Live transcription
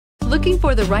Looking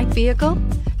for the right vehicle?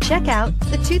 Check out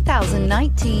the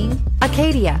 2019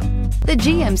 Acadia. The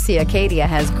GMC Acadia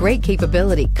has great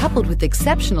capability coupled with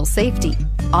exceptional safety,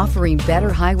 offering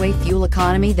better highway fuel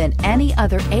economy than any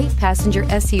other 8-passenger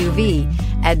SUV,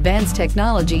 advanced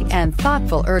technology, and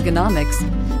thoughtful ergonomics.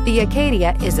 The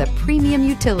Acadia is a premium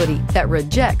utility that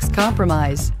rejects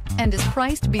compromise and is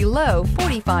priced below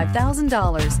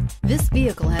 $45,000. This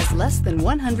vehicle has less than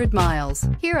 100 miles.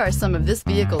 Here are some of this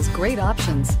vehicle's great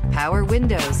options: power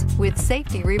windows with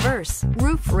safety reverse,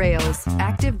 roof rails,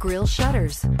 active grille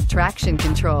shutters, traction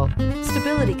control,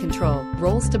 stability control,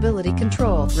 roll stability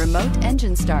control, remote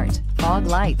engine start, fog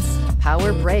lights,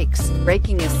 power brakes,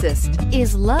 braking assist.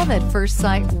 Is love at first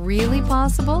sight really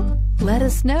possible? Let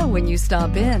us know when you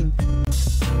stop in.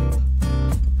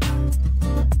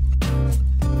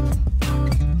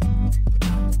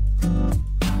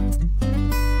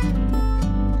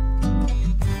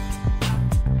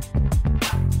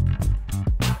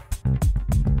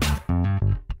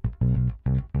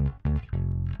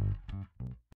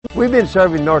 We've been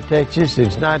serving North Texas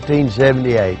since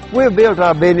 1978. We've built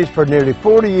our business for nearly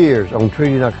 40 years on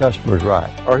treating our customers right.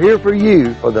 Are here for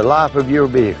you for the life of your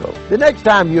vehicle. The next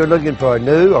time you're looking for a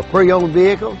new or pre-owned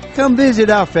vehicle, come visit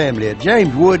our family at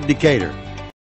James Wood Decatur.